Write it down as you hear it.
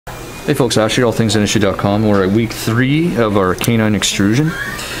Hey folks, Ashley, allthingsindustry.com. We're at week 3 of our canine extrusion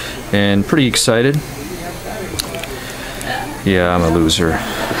and pretty excited. Yeah, I'm a loser.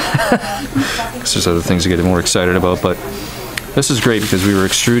 There's other things to get more excited about, but this is great because we were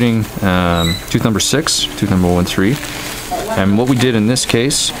extruding tooth number 6, tooth number 013, and what we did in this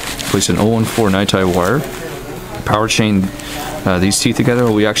case, place an 014 night-tie wire, power chain these teeth together.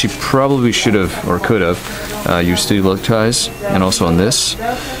 Well, we actually probably should have or could have used steel lug ties, and also on this.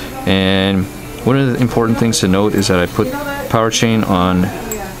 And one of the important things to note is that I put power chain on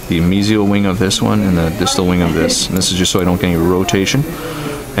the mesial wing of this one and the distal wing of this. And this is just so I don't get any rotation.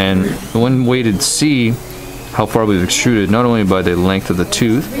 And one way to see how far we've extruded, not only by the length of the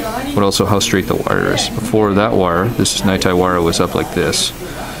tooth, but also how straight the wire is. Before that wire, this night-tie wire was up like this.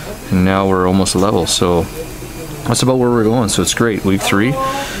 And now we're almost level. So that's about where we're going. So it's great, week 3.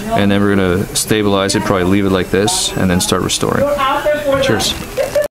 And then we're gonna stabilize it, probably leave it like this, and then start restoring. Cheers.